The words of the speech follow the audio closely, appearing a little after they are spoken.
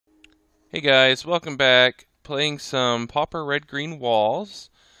Hey guys, welcome back. Playing some pauper red-green walls.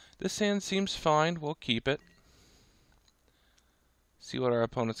 This hand seems fine. We'll keep it. See what our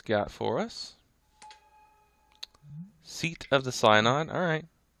opponent's got for us. Seat of the Synod. Alright.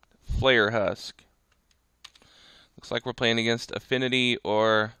 Flare Husk. Looks like we're playing against Affinity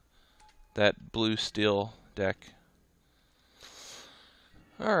or that blue steel deck.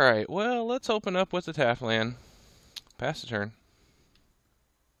 Alright, well, let's open up with the tap land. Pass the turn.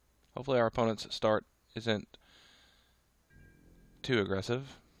 Hopefully our opponent's start isn't too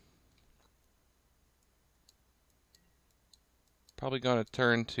aggressive. Probably going to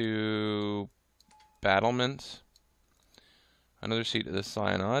turn to Battlement. Another seat of the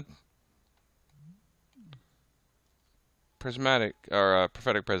Synod. Prismatic, or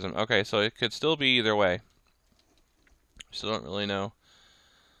Prophetic Prism. Okay, so it could still be either way. Still don't really know.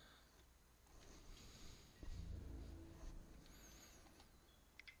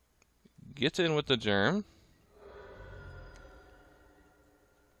 Gets in with the germ.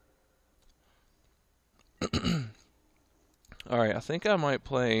 Alright, I think I might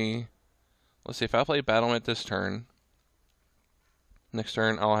play... Let's see, if I play Battlement this turn, next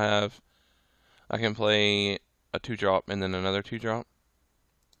turn I can play a 2-drop and then another 2-drop.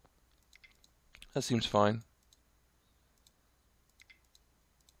 That seems fine.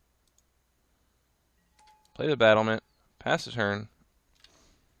 Play the Battlement, pass the turn.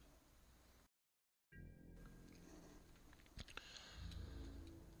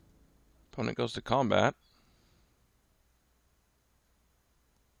 Opponent goes to combat.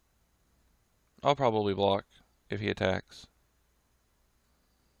 I'll probably block if he attacks.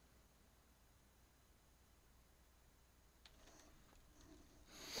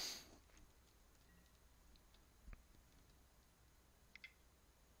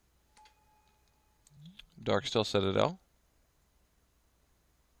 Darksteel Citadel.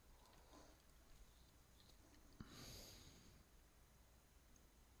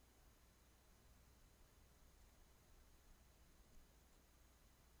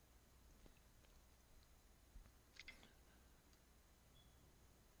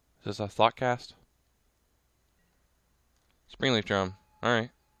 Is this a Thoughtcast? Springleaf Drum. Alright.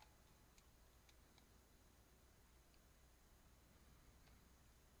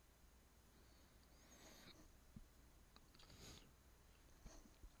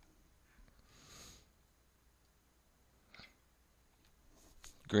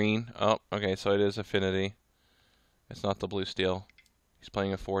 Green. Oh, okay, so it is Affinity. It's not the blue steel. He's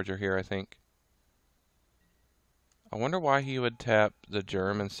playing a Forger here, I think. I wonder why he would tap the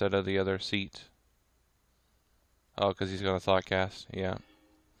germ instead of the other seat. Oh, because he's going to Thoughtcast. Yeah.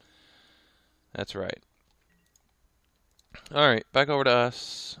 That's right. Alright, back over to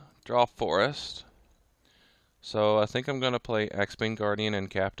us. Draw Forest. So I think I'm going to play Axebane Guardian and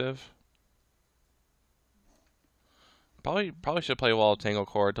Captive. Probably should play Wall of Tangle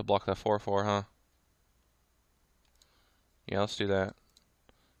Cord to block that 4/4, huh? Yeah, let's do that.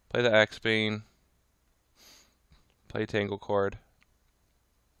 Play the Axebane. Play Tangle Cord.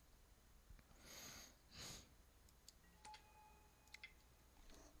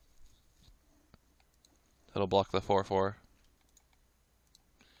 That'll block the 4/4.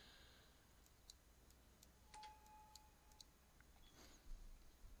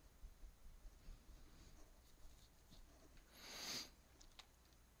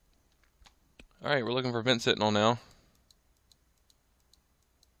 Alright, we're looking for Vent Sentinel now.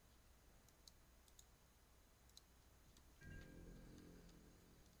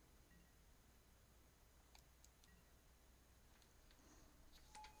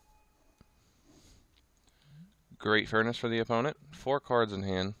 Great Furnace for the opponent. 4 cards in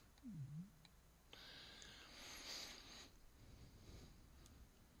hand.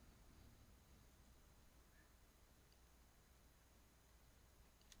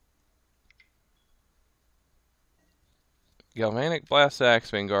 Galvanic Blast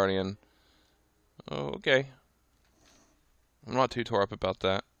Axebane Guardian. Oh, okay. I'm not too tore up about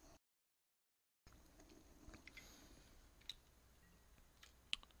that.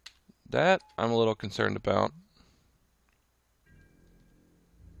 That I'm a little concerned about.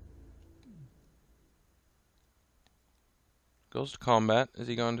 Goes to combat. Is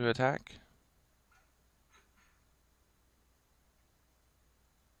he going to attack?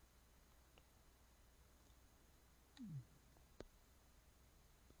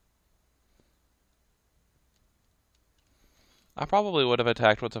 I probably would have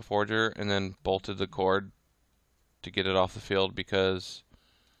attacked with the Forger and then bolted the cord to get it off the field because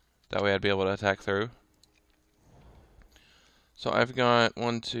that way I'd be able to attack through. So I've got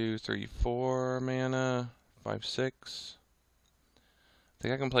 1, 2, 3, 4 mana, 5, 6.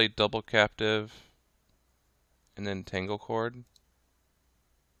 think I can play double captive and then tangle cord.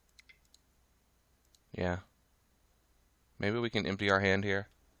 Yeah. Maybe we can empty our hand here.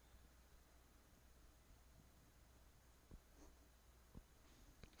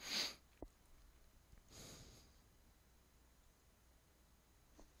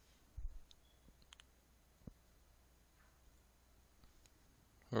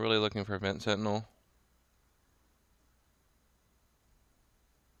 We're really looking for Vent Sentinel.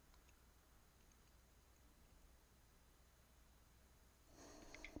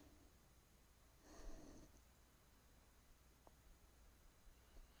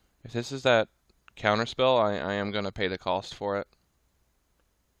 If this is that counterspell, I am going to pay the cost for it.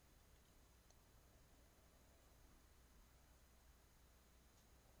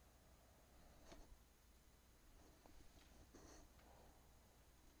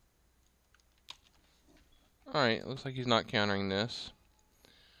 Alright, looks like he's not countering this.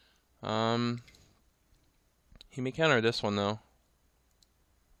 He may counter this one though.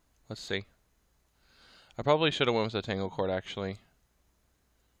 Let's see. I probably should have went with the tangle cord actually.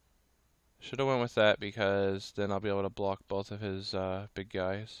 Should have went with that because then I'll be able to block both of his big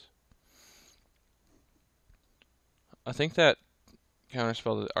guys. I think that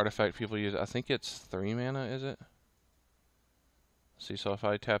counterspell, the artifact people use, I think it's 3 mana, is it? Let's see, so if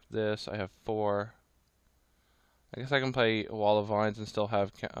I tap this, I have 4. I guess I can play Wall of Vines and still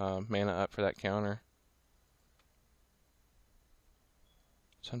have mana up for that counter.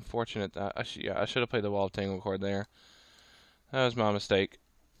 It's unfortunate that I should have played the Wall of Tangle Cord there. That was my mistake.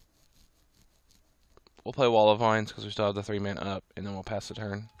 We'll play Wall of Vines because we still have the 3 mana up, and then we'll pass the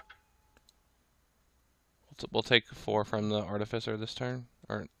turn. We'll take 4 from the Artificer this turn,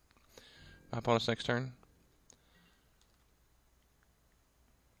 or my opponent's next turn.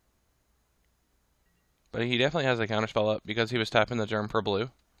 But he definitely has a counterspell up because he was tapping the Germ per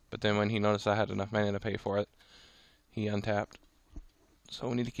blue. But then when he noticed I had enough mana to pay for it, he untapped. So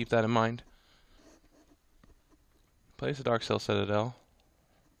we need to keep that in mind. Plays the Darksteel Citadel.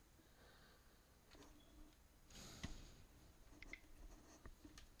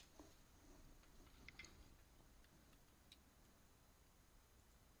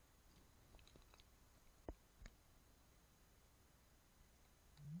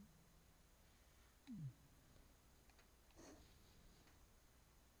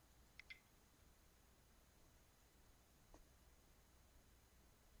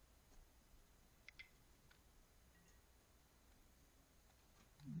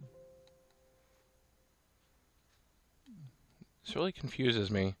 This really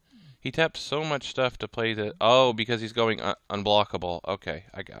confuses me. He tapped so much stuff to play the... Oh, because he's going unblockable. Okay,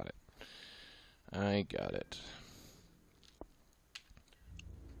 I got it. I got it.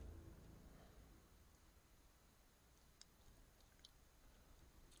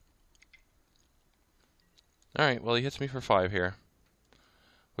 Alright, well he hits me for 5 here.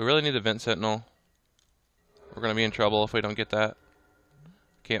 We really need the Vent Sentinel. We're going to be in trouble if we don't get that.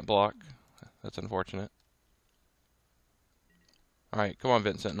 Can't block. That's unfortunate. Alright, come on,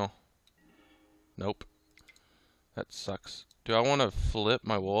 Vent Sentinel. Nope. That sucks. Do I want to flip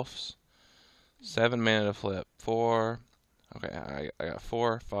my wolves? 7 mana to flip. 4. Okay, I got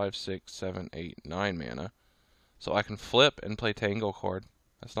 4, 5, 6, 7, 8, 9 mana. So I can flip and play Tangle Cord.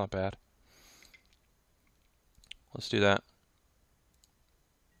 That's not bad. Let's do that.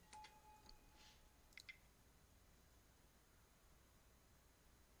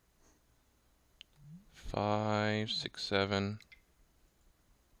 5, 6, 7.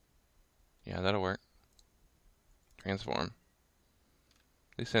 Yeah, that'll work. Transform.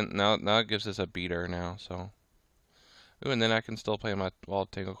 At least now it gives us a beater now, so. Ooh, and then I can still play my Wall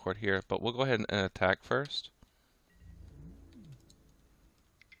of Tangle Cord here, but we'll go ahead and attack first.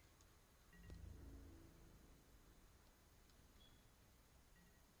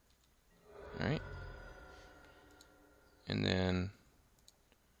 Alright. And then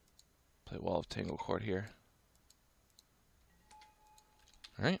play Wall of Tangle Cord here.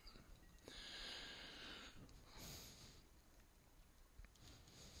 Alright.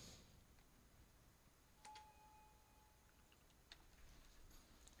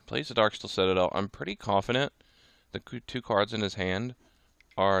 Plays the Darksteel Citadel. I'm pretty confident the 2 cards in his hand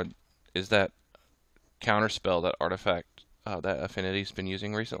is that counterspell, that artifact that Affinity's been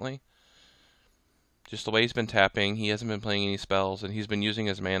using recently. Just the way he's been tapping, he hasn't been playing any spells, and he's been using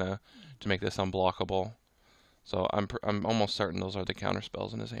his mana to make this unblockable. So I'm almost certain those are the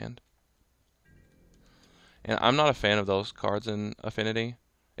counterspells in his hand. And I'm not a fan of those cards in Affinity.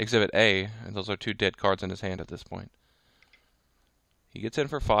 Exhibit A, and those are 2 dead cards in his hand at this point. He gets in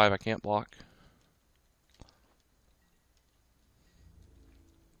for 5. I can't block.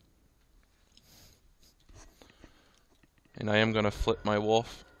 And I am going to flip my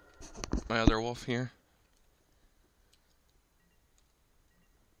wolf, my other wolf here.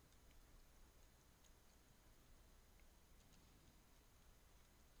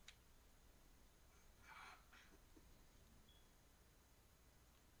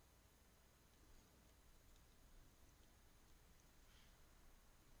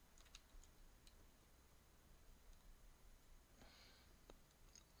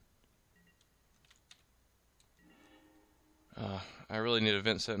 I really need a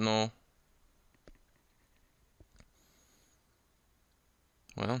Vent Sentinel.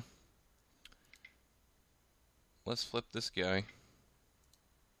 Well, let's flip this guy.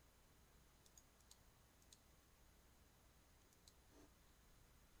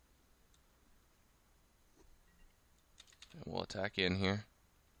 And we'll attack in here.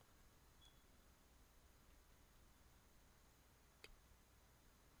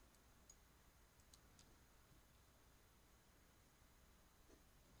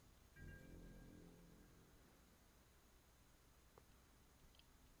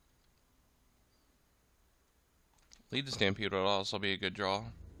 Lead the Stampede would also be a good draw.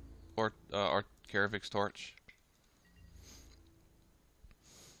 Or our Karavik's Torch.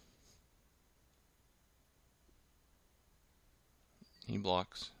 He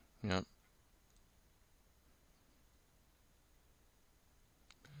blocks. Yep.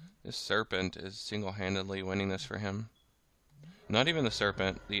 This Serpent is single-handedly winning this for him. Not even the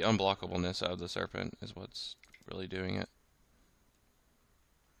Serpent, the unblockableness of the Serpent is what's really doing it.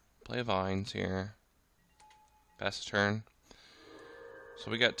 Play Vines here. Pass the turn. So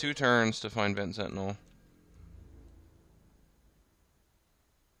we got 2 turns to find Vent Sentinel.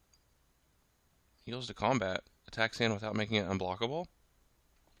 Heals to combat. Attacks in without making it unblockable.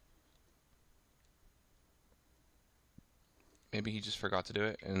 Maybe he just forgot to do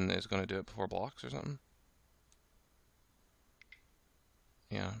it and is going to do it before blocks or something.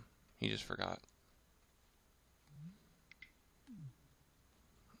 Yeah, he just forgot.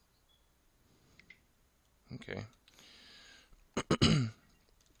 Okay.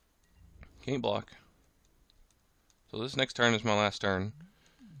 Can't block. So this next turn is my last turn.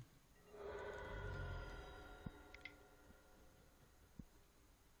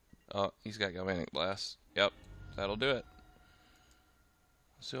 Oh, he's got Galvanic Blast. Yep, that'll do it.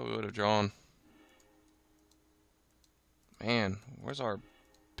 Let's see what we would have drawn. Man, where's our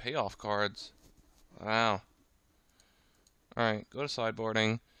payoff cards? Wow. Alright, go to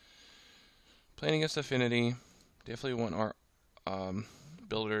sideboarding. Playing against Affinity. Definitely want our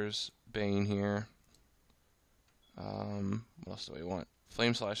Builder's Bane here. What else do we want?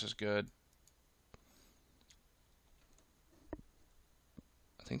 Flame Slash is good.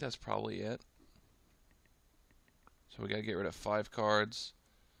 I think that's probably it. So we gotta get rid of 5 cards.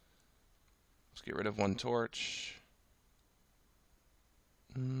 Let's get rid of 1 torch.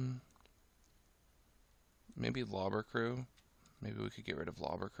 Maybe Lobber Crew. Maybe we could get rid of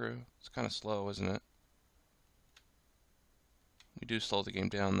Lobber Crew. It's kind of slow, isn't it? We do slow the game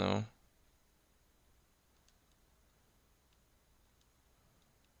down, though.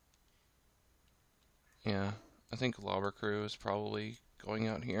 Yeah, I think Lobber Crew is probably going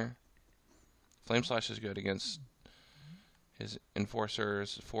out here. Flame Slash is good against his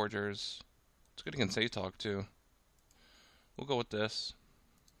Enforcers, Forgers. It's good against Atalk, too. We'll go with this.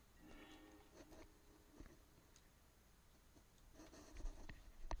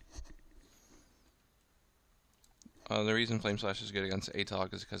 The reason Flame Slash is good against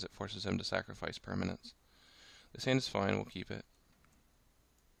Atalk is because it forces him to sacrifice permanents. This hand is fine, we'll keep it.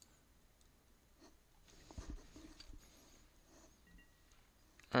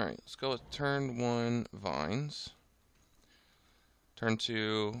 Alright, let's go with turn 1 Vines. Turn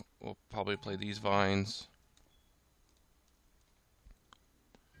 2, we'll probably play these Vines.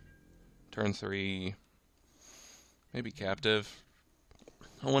 Turn 3, maybe Captive.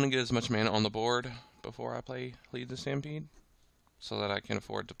 I want to get as much mana on the board before I play Lead the Stampede, so that I can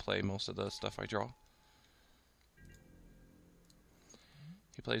afford to play most of the stuff I draw.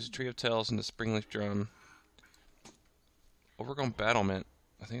 He plays a Tree of Tails and a Springleaf Drum. Overgrown Battlement.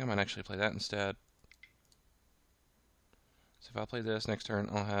 I think I might actually play that instead. So if I play this next turn,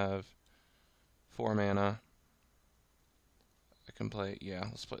 I'll have 4 mana. I can play, yeah,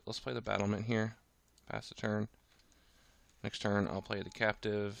 let's play the Battlement here. Pass the turn. Next turn, I'll play the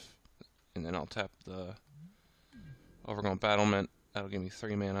Captive, and then I'll tap the Overgrown Battlement. That'll give me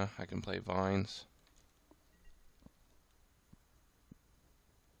 3 mana. I can play Vines.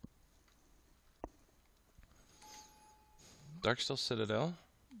 Darksteel Citadel.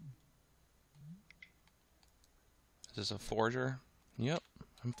 Is this a Forger? Yep,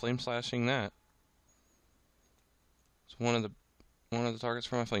 I'm Flame Slashing that. It's one of the targets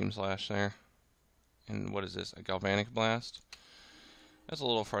for my Flame Slash there. And what is this? A Galvanic Blast? That's a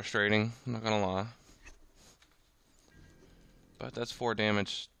little frustrating, I'm not gonna lie. But that's 4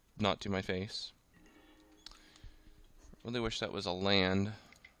 damage not to my face. Really wish that was a land.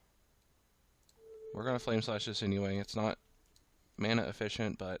 We're gonna Flame Slash this anyway. It's not mana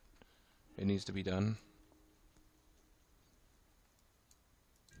efficient, but it needs to be done.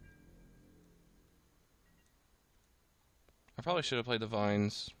 I probably should have played the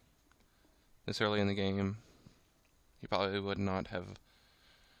Vines this early in the game. He probably would not have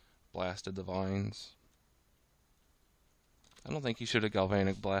blasted the Vines. I don't think he should have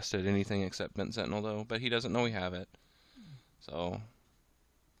Galvanic blasted anything except Bent Sentinel though, but he doesn't know we have it. So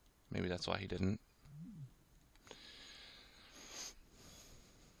maybe that's why he didn't.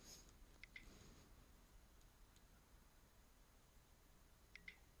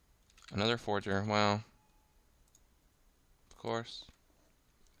 Another Forger, wow. Of course.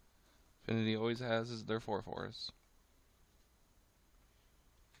 Affinity always has their 4/4s.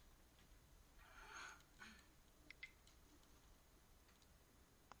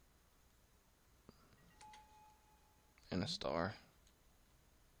 And a star.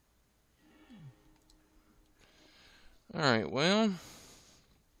 Alright, well,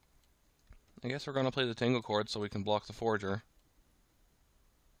 I guess we're going to play the Tangle Chord so we can block the Forger.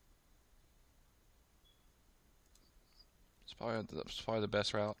 That's probably the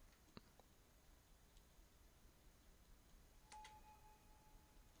best route.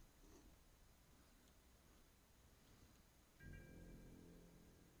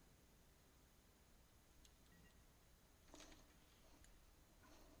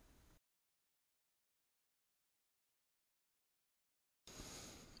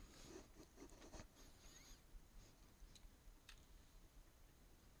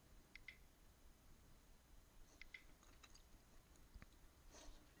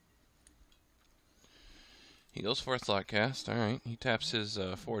 He goes for a Thought Cast. Alright, he taps his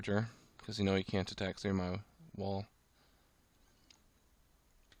Forger because he knows he can't attack through my wall.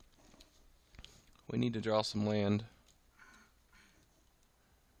 We need to draw some land.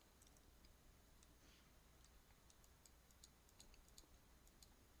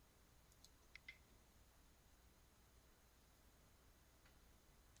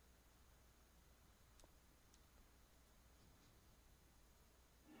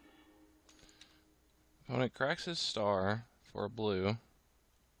 Opponent cracks his star for a blue.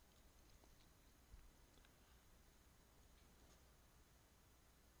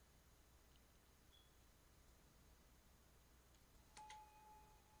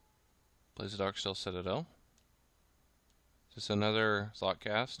 Plays a Darksteel Citadel. Just another Thought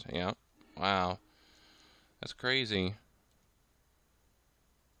Cast. Yeah. Wow. That's crazy.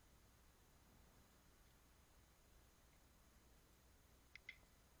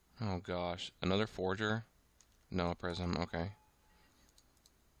 Oh gosh. Another Forger? No, a Prism. Okay.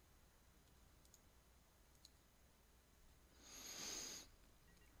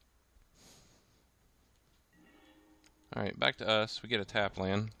 Alright, back to us. We get a tap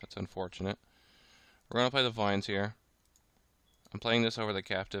land. That's unfortunate. We're going to play the Vines here. I'm playing this over the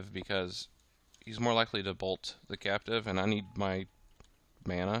Captive because he's more likely to bolt the Captive, and I need my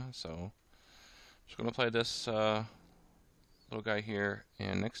mana, so I'm just going to play this little guy here,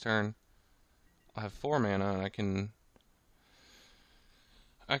 and next turn I'll have 4 mana, and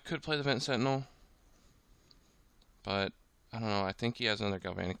I could play the Vent Sentinel, but I don't know. I think he has another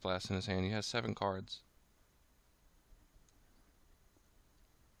Galvanic Blast in his hand. He has 7 cards.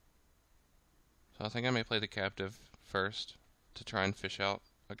 So I think I may play the Captive first to try and fish out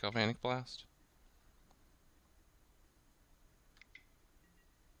a Galvanic Blast.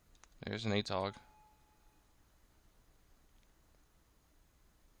 There's an Atog.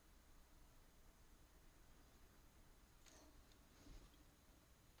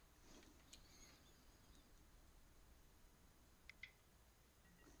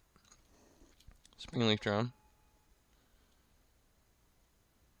 Springleaf Drum.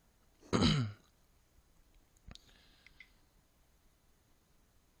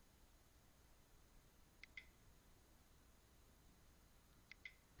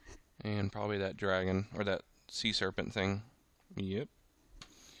 And probably that dragon, or that sea serpent thing. Yep.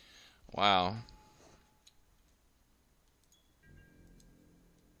 Wow.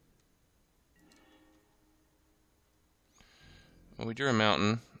 Well, we drew a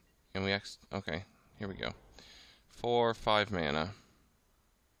mountain, and we okay, here we go. 4, 5 mana.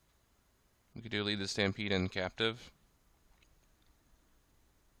 We could do Lead the Stampede and Captive.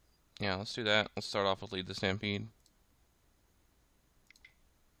 Yeah, let's do that. Let's start off with Lead the Stampede.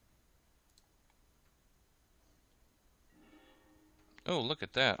 Oh, look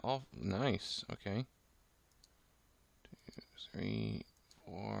at that. All nice. Okay. 2, 3,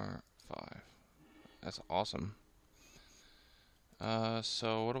 4, 5. That's awesome.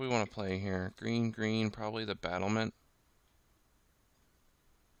 So what do we want to play here? Green, green, probably the battlement.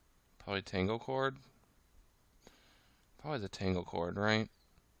 Probably Tangle Cord. Probably the Tangle Cord, right?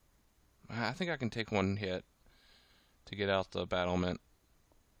 I think I can take one hit to get out the battlement.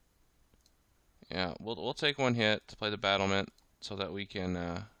 Yeah, we'll take one hit to play the battlement so that we can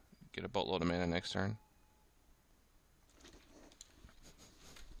get a boatload of mana next turn.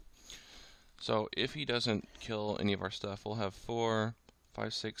 So if he doesn't kill any of our stuff, we'll have 4,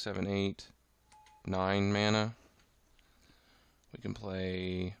 5, 6, 7, 8, 9 mana. We can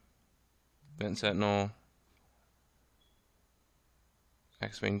play Vent Sentinel,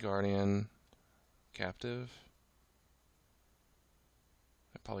 X-Wing Guardian, Captive.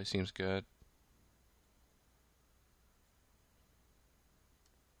 That probably seems good.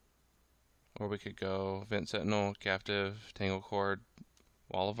 Or we could go Vent Sentinel, Captive, Tangle Cord,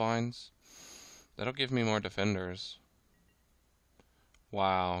 Wall of Vines. That'll give me more defenders.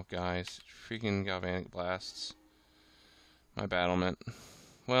 Wow, guys. Freaking Galvanic Blasts. My battlement.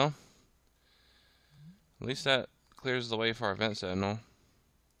 Well, at least that clears the way for our Vent Sentinel.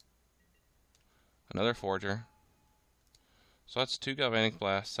 Another Forger. So that's 2 Galvanic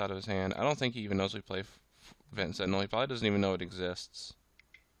Blasts out of his hand. I don't think he even knows we play Vent Sentinel. He probably doesn't even know it exists.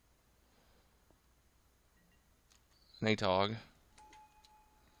 An Atog.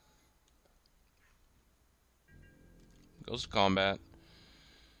 Goes to combat.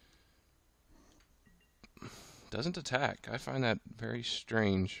 Doesn't attack. I find that very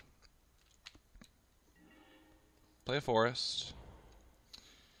strange. Play a forest.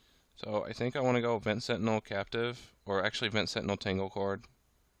 So I think I want to go Vent Sentinel Captive, or actually Vent Sentinel Tangle Cord.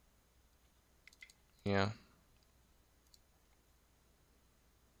 Yeah.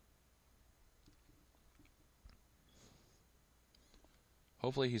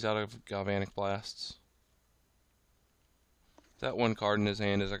 Hopefully he's out of Galvanic Blasts. If that one card in his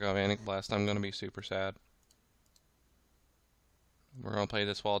hand is a Galvanic Blast, I'm going to be super sad. We're going to play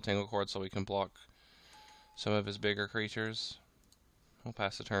this Wall of Tangle Cord so we can block some of his bigger creatures. We'll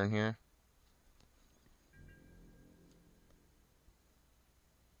pass the turn here.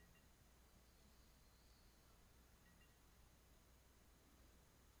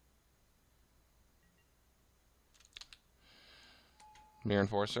 Mirror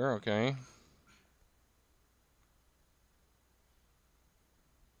Enforcer, okay.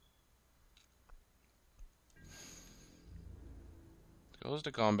 Goes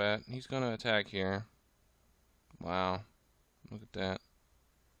to combat. He's going to attack here. Wow. Look at that.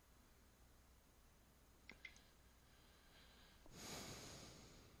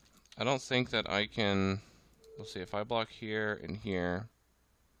 I don't think that I can... Let's see, if I block here and here,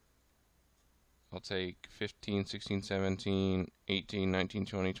 I'll take 15, 16, 17, 18, 19,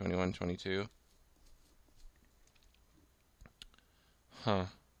 20, 21, 22. Huh.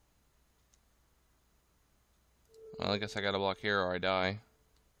 Well, I guess I gotta block here or I die.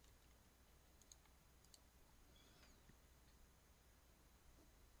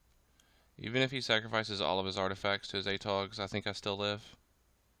 Even if he sacrifices all of his artifacts to his Atogs, I think I still live.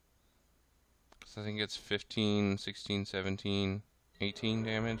 Because I think it's 15, 16, 17, 18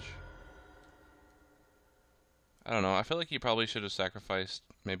 damage. I don't know. I feel like he probably should have sacrificed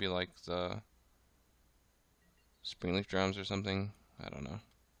maybe like the Springleaf Drums or something. I don't know.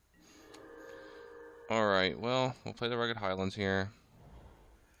 Alright, well, we'll play the Rugged Highlands here.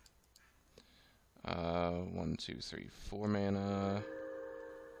 1, 2, 3, 4 mana.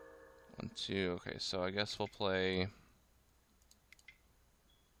 1, 2. Okay, so I guess we'll play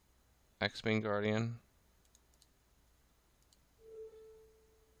X-Wing Guardian.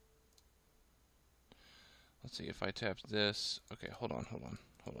 Let's see if I tap this. Okay, hold on.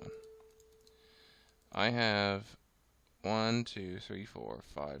 I have 1, 2, 3, 4,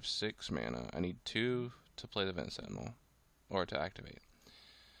 5, 6 mana. I need 2 to play the Vent Sentinel, or to activate.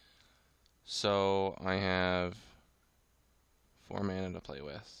 So I have 4 mana to play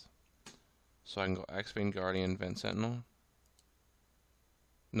with. So I can go X-Wing Guardian, Vent Sentinel.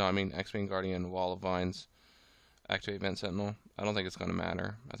 No, I mean X-Wing Guardian, Wall of Vines, activate Vent Sentinel. I don't think it's going to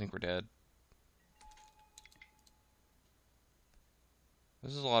matter. I think we're dead.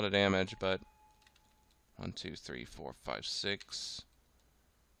 This is a lot of damage, but 1, 2, 3, 4, 5, 6.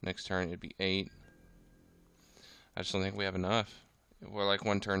 Next turn it'd be 8. I just don't think we have enough. We're like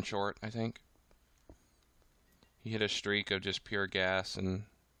 1 turn short, I think. He hit a streak of just pure gas and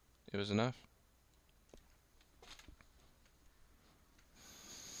it was enough.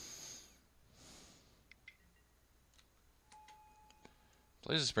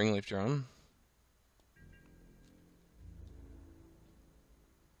 Plays a Springleaf Drum.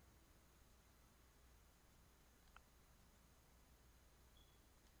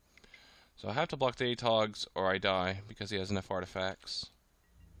 So I have to block the Atogs or I die because he has enough artifacts.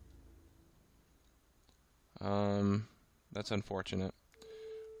 That's unfortunate.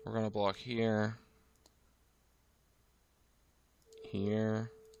 We're gonna block here,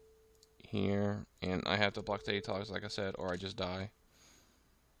 here, here, and I have to block the Atogs like I said, or I just die.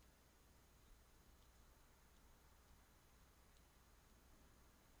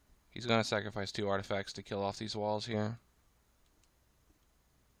 He's gonna sacrifice 2 artifacts to kill off these walls here.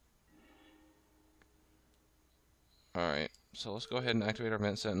 Alright, so let's go ahead and activate our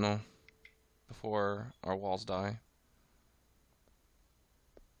Vent Sentinel before our walls die.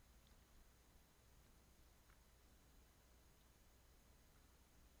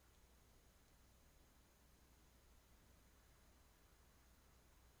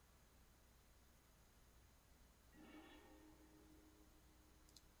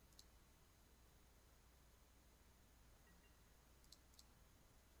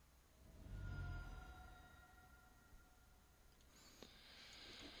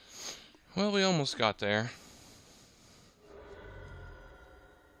 Well, we almost got there.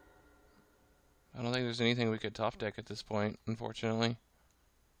 I don't think there's anything we could top deck at this point, unfortunately.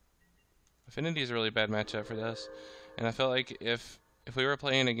 Affinity is a really bad matchup for this. And I feel like if we were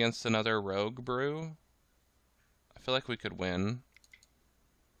playing against another Rogue Brew, I feel like we could win.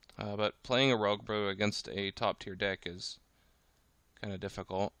 But playing a Rogue Brew against a top tier deck is kind of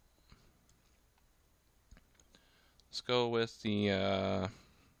difficult. Let's go with the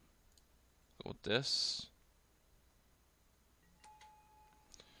go with this.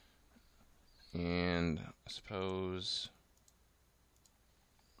 And I suppose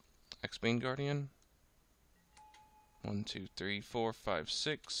X-Bane Guardian. 1, 2, 3, 4, 5,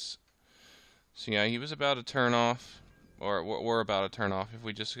 6. So yeah, he was about to turn off, or we're about to turn off. If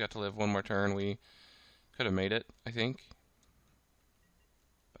we just got to live one more turn, we could have made it, I think.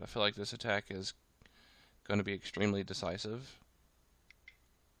 But I feel like this attack is going to be extremely decisive.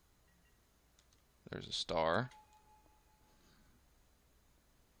 There's a star.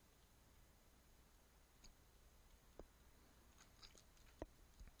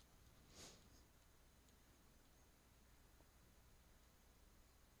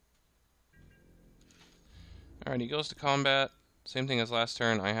 Alright, he goes to combat. Same thing as last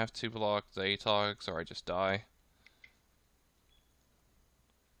turn. I have to block the Atogs or I just die.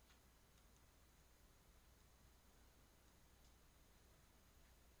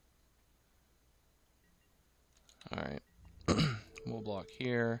 Alright. We'll block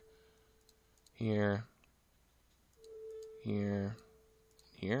here, here, here,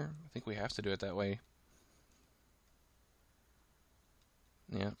 here. I think we have to do it that way.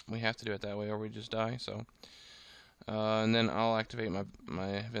 Yeah, we have to do it that way or we just die, so. And then I'll activate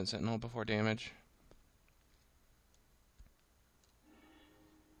my Vent Sentinel before damage.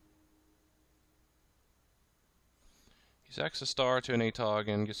 He sacks a star to an Atog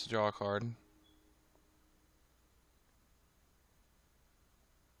and gets to draw a card.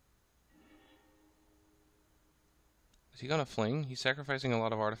 Is he gonna fling? He's sacrificing a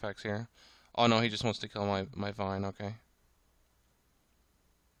lot of artifacts here. Oh no, he just wants to kill my vine, okay.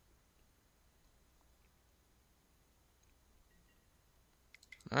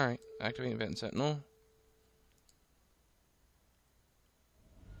 Alright, activate Vent Sentinel.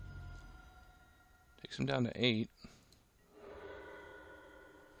 Takes him down to 8.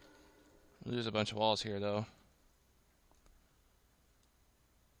 Lose a bunch of walls here though.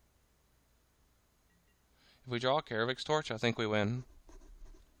 If we draw a Karavix Torch, I think we win.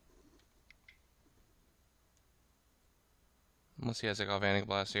 Unless he has a Galvanic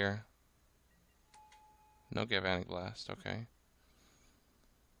Blast here. No Galvanic Blast, okay.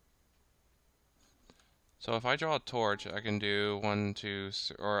 So if I draw a torch, I can do 1, 2,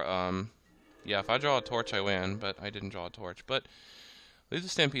 or yeah, if I draw a torch, I win, but I didn't draw a torch. But Leave the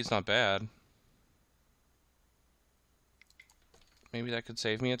Stampede's not bad. Maybe that could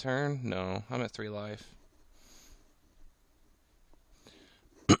save me a turn? No, I'm at 3 life.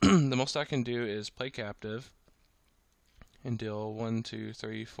 The most I can do is play Captive and deal 1, 2,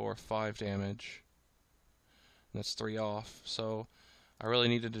 3, 4, 5 damage. And that's 3 off. So I really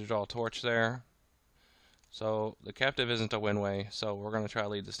needed to draw a torch there. So the Captive isn't a win-way, so we're going to try to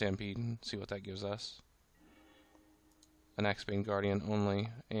lead the Stampede and see what that gives us. An X-Bane Guardian only,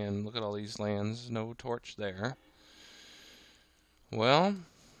 and look at all these lands, no torch there. Well,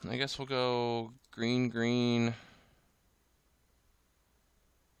 I guess we'll go green, green,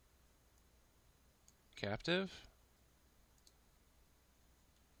 Captive.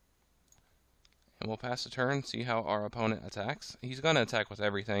 And we'll pass the turn, see how our opponent attacks. He's going to attack with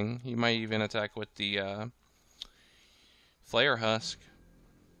everything. He might even attack with the Flare Husk.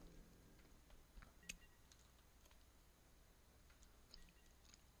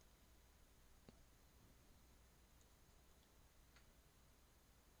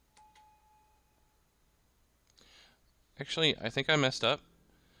 Actually, I think I messed up.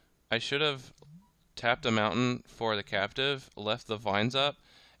 I should have tapped a mountain for the captive, left the vines up,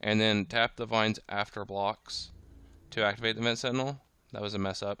 and then tapped the vines after blocks to activate the Vent Sentinel. That was a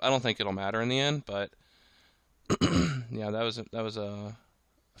mess up. I don't think it'll matter in the end, but yeah, that was a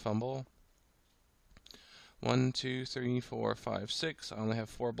fumble. 1, 2, 3, 4, 5, 6. I only have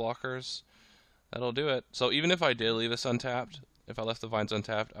 4 blockers. That'll do it. So even if I did leave this untapped, if I left the vines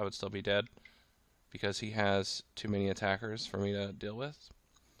untapped, I would still be dead because he has too many attackers for me to deal with.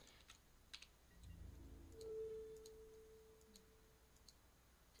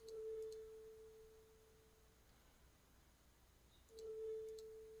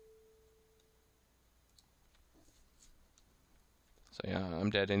 So yeah, I'm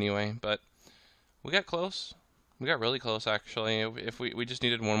dead anyway, but we got close. We got really close actually. If we just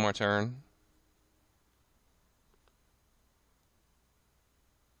needed one more turn.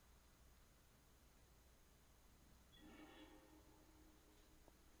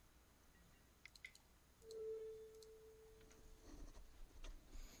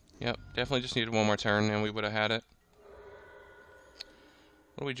 Yep, definitely just needed one more turn and we would have had it.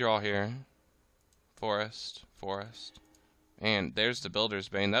 What do we draw here? Forest, forest. And there's the Builder's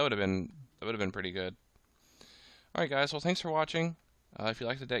Bane. That would have been pretty good. Alright guys, well thanks for watching. If you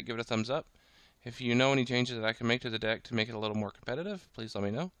like the deck, give it a thumbs up. If you know any changes that I can make to the deck to make it a little more competitive, please let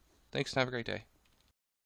me know. Thanks and have a great day.